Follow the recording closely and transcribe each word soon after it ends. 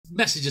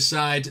message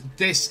aside,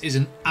 this is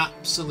an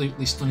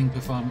absolutely stunning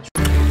performance.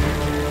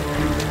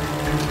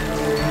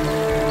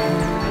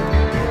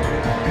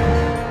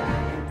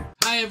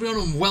 Hi everyone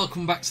and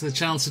welcome back to the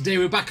channel. Today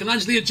we're back on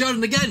Angelina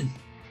Jordan again,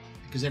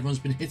 because everyone's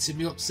been hitting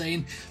me up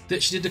saying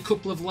that she did a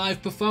couple of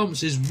live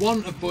performances,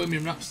 one of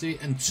Bohemian Rhapsody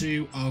and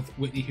two of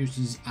Whitney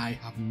Houston's I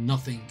Have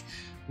Nothing.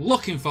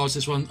 Looking forward to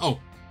this one. Oh,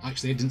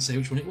 actually I didn't say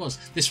which one it was.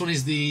 This one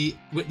is the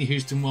Whitney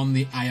Houston one,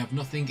 the I Have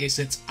Nothing. It's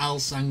at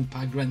Allsang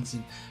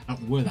Grensen. I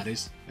don't know where that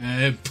is,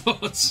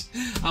 but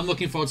I'm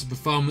looking forward to the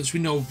performance. We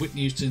know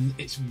Whitney Houston,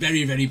 it's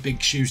very, very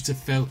big shoes to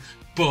fill,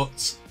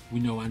 but we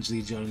know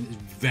Angelina Jordan is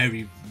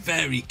very,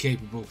 very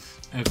capable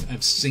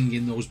of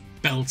singing those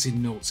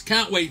belting notes.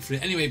 Can't wait for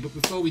it. Anyway, but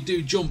before we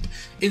do jump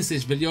into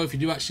this video, if you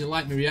do actually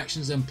like my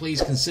reactions, then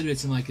please consider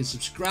it and like and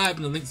subscribe,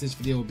 and the link to this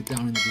video will be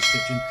down in the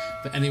description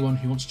for anyone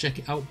who wants to check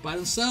it out by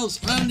themselves,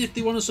 and if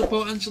they want to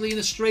support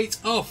Angelina straight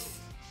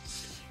off.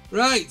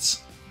 Right,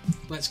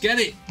 let's get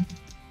it.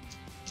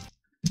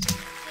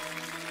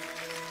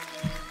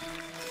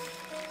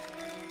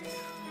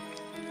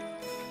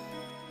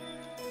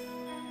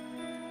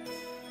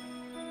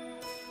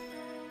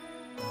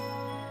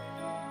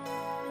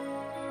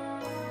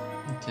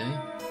 Okay.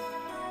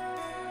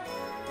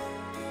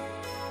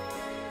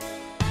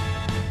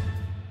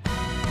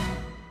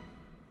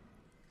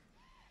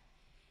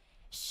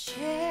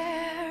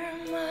 Share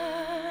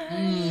my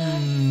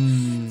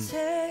life,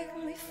 take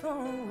me for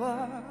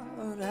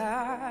what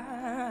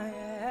I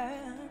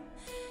am.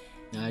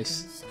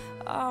 Nice.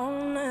 I'll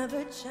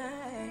never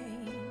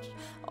change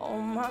all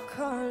my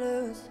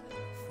colors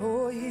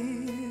for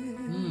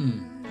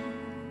you.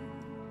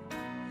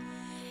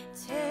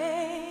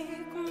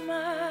 Take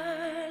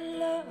my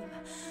love,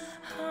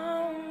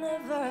 I'll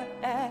never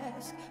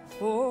ask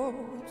for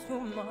too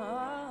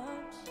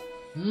much.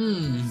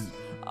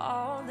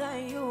 All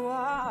that you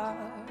are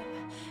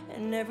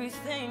and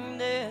everything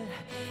that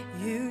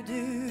you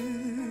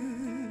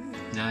do.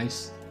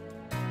 Nice.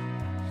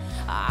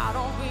 I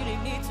don't really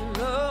need to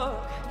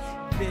look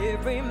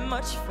very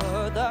much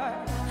further.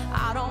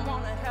 I don't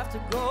want to have to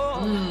go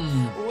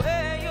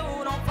where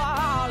you don't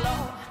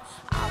follow.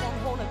 I won't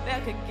hold it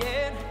back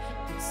again.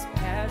 This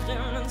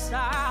passion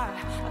inside,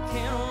 I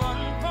can't run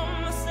from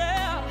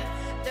myself.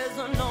 There's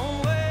no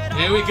way to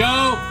Here we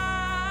go.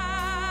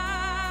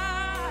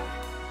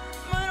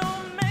 But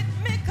don't make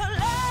me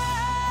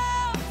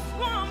collapse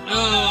one more.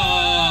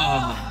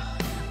 Oh.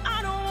 I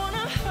don't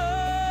wanna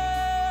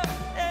hurt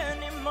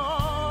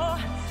anymore.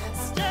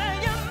 Stay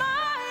in my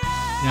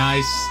arms.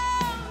 Nice.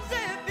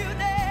 If you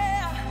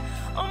dare,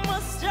 or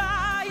must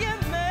I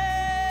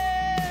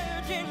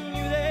imagine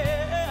you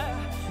there?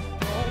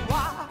 Don't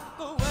walk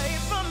away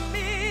from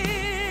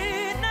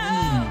me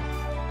now.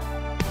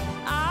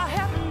 I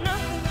have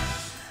nothing,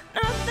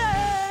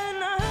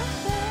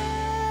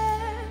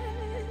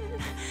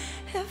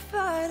 if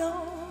I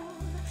don't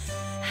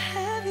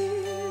have you.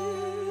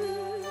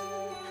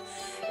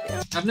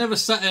 I've never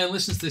sat here and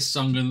listened to this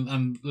song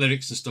and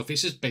lyrics and stuff.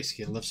 It's just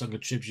basically a love song, a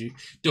tribute.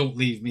 Don't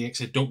leave me,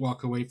 except don't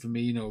walk away from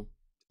me, you know.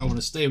 I want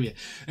to stay with you.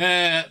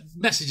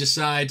 Message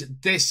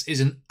aside, this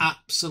is an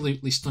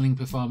absolutely stunning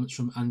performance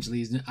from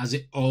Angelina, as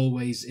it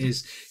always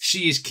is.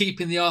 She is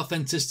keeping the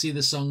authenticity of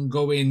the song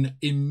going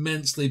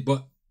immensely,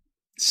 but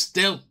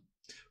still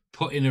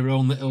putting her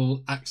own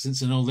little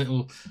accents and own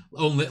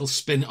little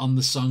spin on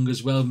the song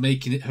as well,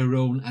 making it her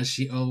own, as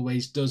she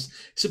always does.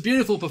 It's a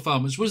beautiful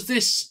performance. Was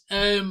this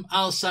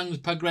Allsang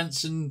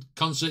Grensen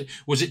concert?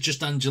 Was it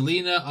just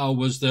Angelina, or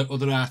was there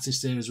other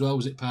artists there as well?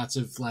 Was it part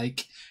of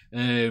like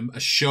a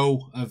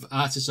show of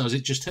artists, or is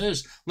it just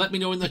hers? Let me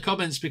know in the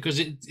comments, because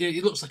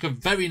it looks like a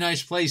very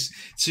nice place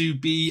to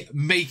be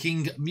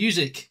making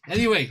music.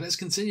 Anyway, let's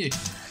continue.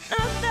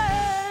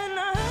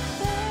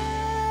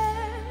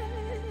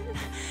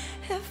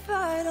 If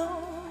I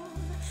don't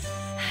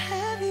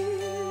have you,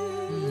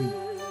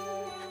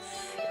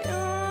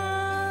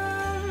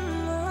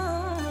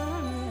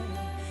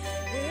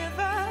 if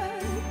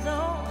I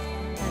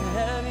don't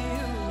have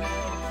you,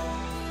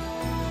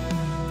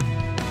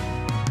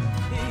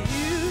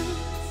 you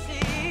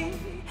see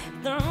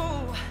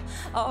through,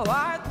 oh,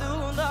 right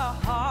through the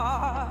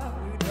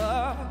heart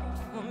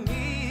of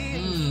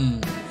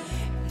me.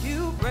 You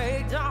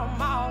break down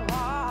my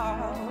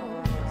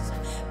walls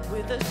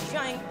with the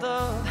strength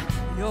of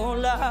your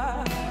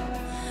love.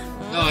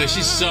 Oh,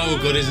 she's so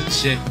good, isn't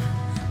she?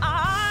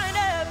 I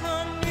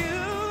never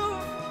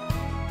knew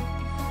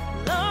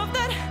love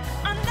that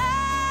I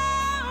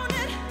known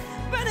it,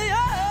 but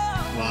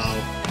Wow.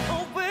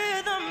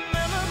 with a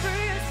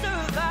memory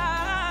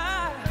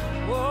survive.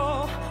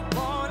 Oh,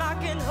 one I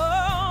can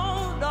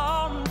hold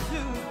on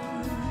to.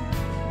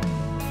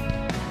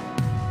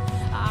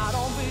 I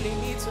don't really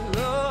need to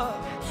look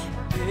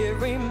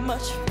very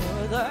much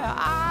further.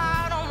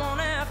 I don't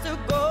wanna have to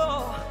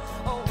go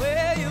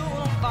where you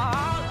don't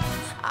fall.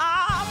 I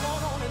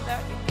won't hold it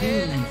back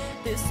again.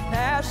 This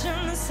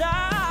passion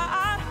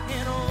inside,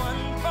 can't run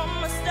from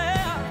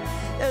myself.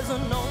 There's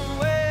no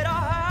way to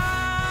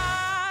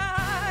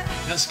hide.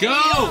 Let's go. Your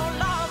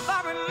love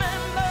I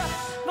remember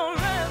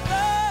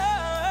forever.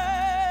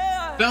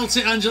 Belt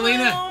it,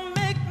 Angelina.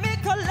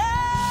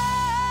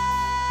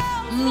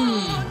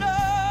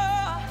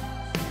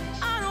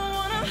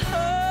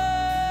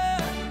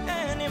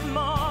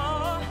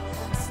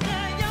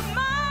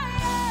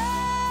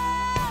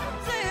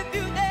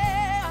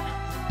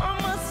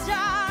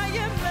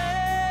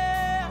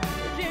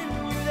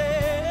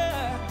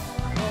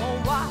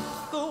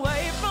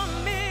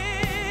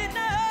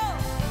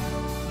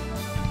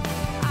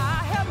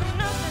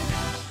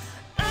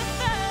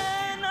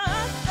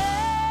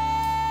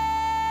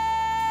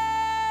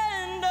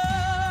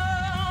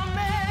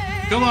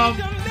 Come on.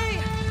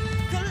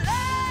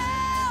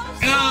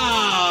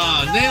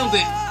 Ah, nailed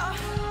it.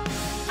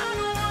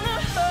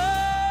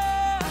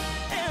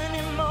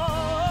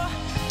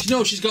 You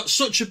know, she's got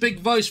such a big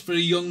voice for a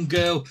young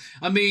girl.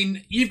 I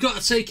mean, you've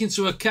got to take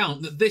into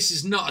account that this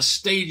is not a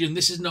stadium,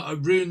 this is not a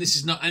room, this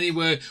is not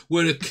anywhere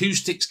where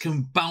acoustics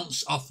can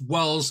bounce off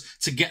walls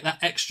to get that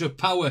extra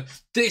power.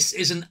 This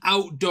is an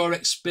outdoor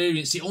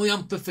experience. The only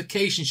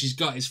amplification she's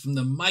got is from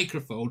the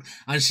microphone,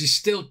 and she's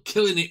still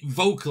killing it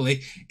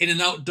vocally in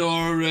an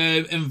outdoor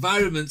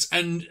environment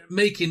and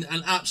making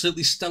an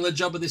absolutely stellar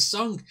job of this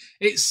song.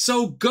 It's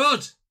so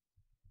good.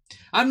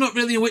 I'm not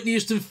really a Whitney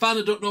Houston fan.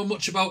 I don't know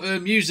much about her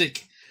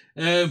music.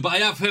 But I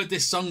have heard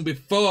this song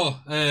before,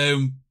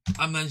 and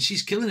man,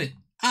 she's killing it.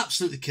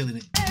 Absolutely killing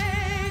it.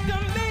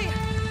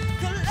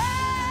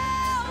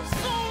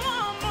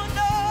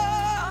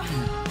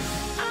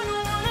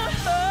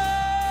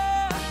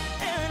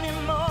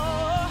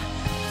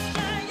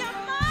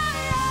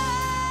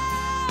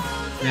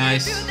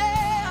 Nice.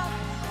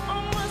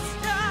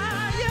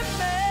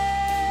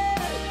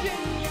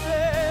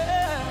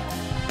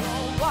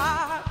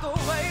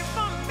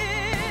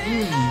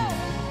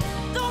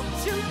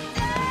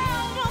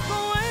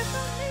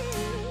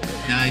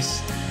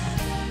 Nice.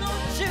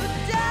 Don't you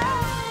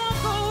dare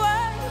walk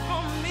away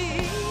from me.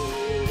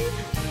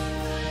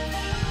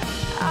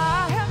 I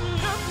have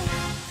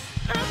nothing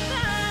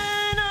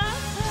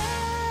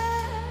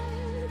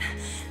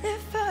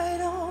if I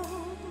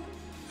don't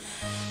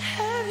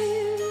have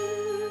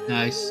you.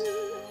 Nice.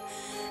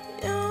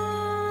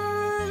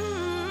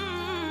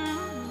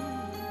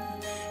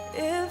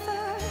 If I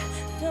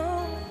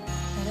don't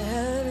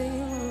have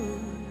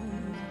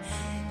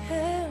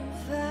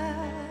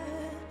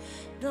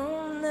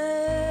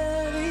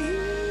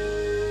you.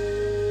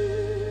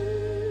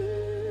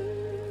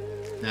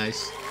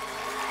 Nice.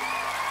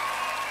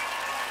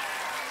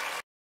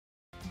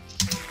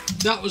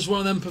 That was one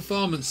of them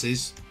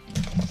performances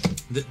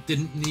that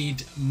didn't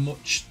need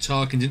much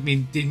talking. Didn't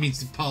mean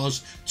to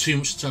pause too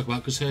much to talk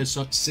about, because her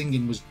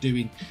singing was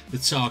doing the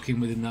talking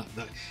within that.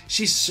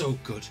 She's so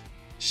good.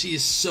 She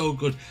is so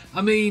good.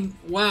 I mean,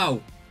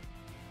 wow.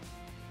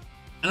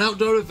 An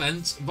outdoor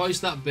event, voice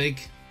that big,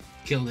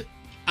 killed it.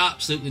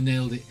 Absolutely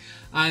nailed it.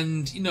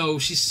 And you know,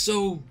 she's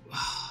so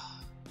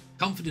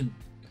confident.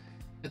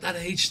 At that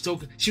age,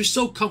 she was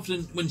so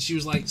confident when she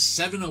was like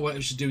 7 or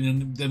whatever she was doing,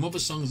 and them other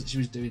songs that she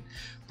was doing.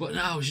 But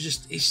now she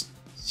just,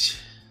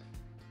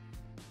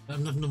 I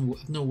have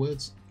no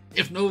words. I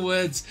have no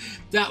words.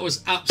 That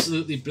was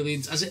absolutely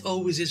brilliant, as it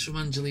always is from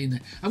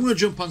Angelina. I'm going to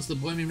jump onto the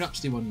Bohemian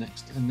Rhapsody one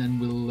next, and then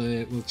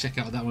we'll check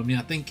out that one. I mean,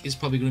 I think it's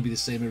probably going to be the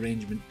same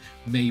arrangement,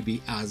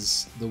 maybe,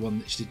 as the one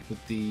that she did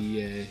with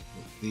the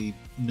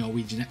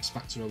Norwegian X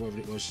Factor or whatever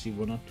it was she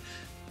won on.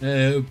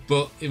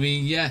 But I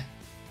mean, yeah,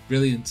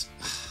 brilliant.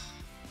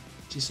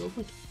 She's so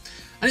good.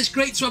 And it's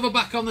great to have her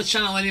back on the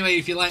channel anyway.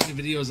 If you like the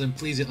videos, then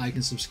please hit like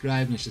and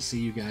subscribe, and I shall see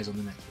you guys on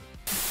the next one.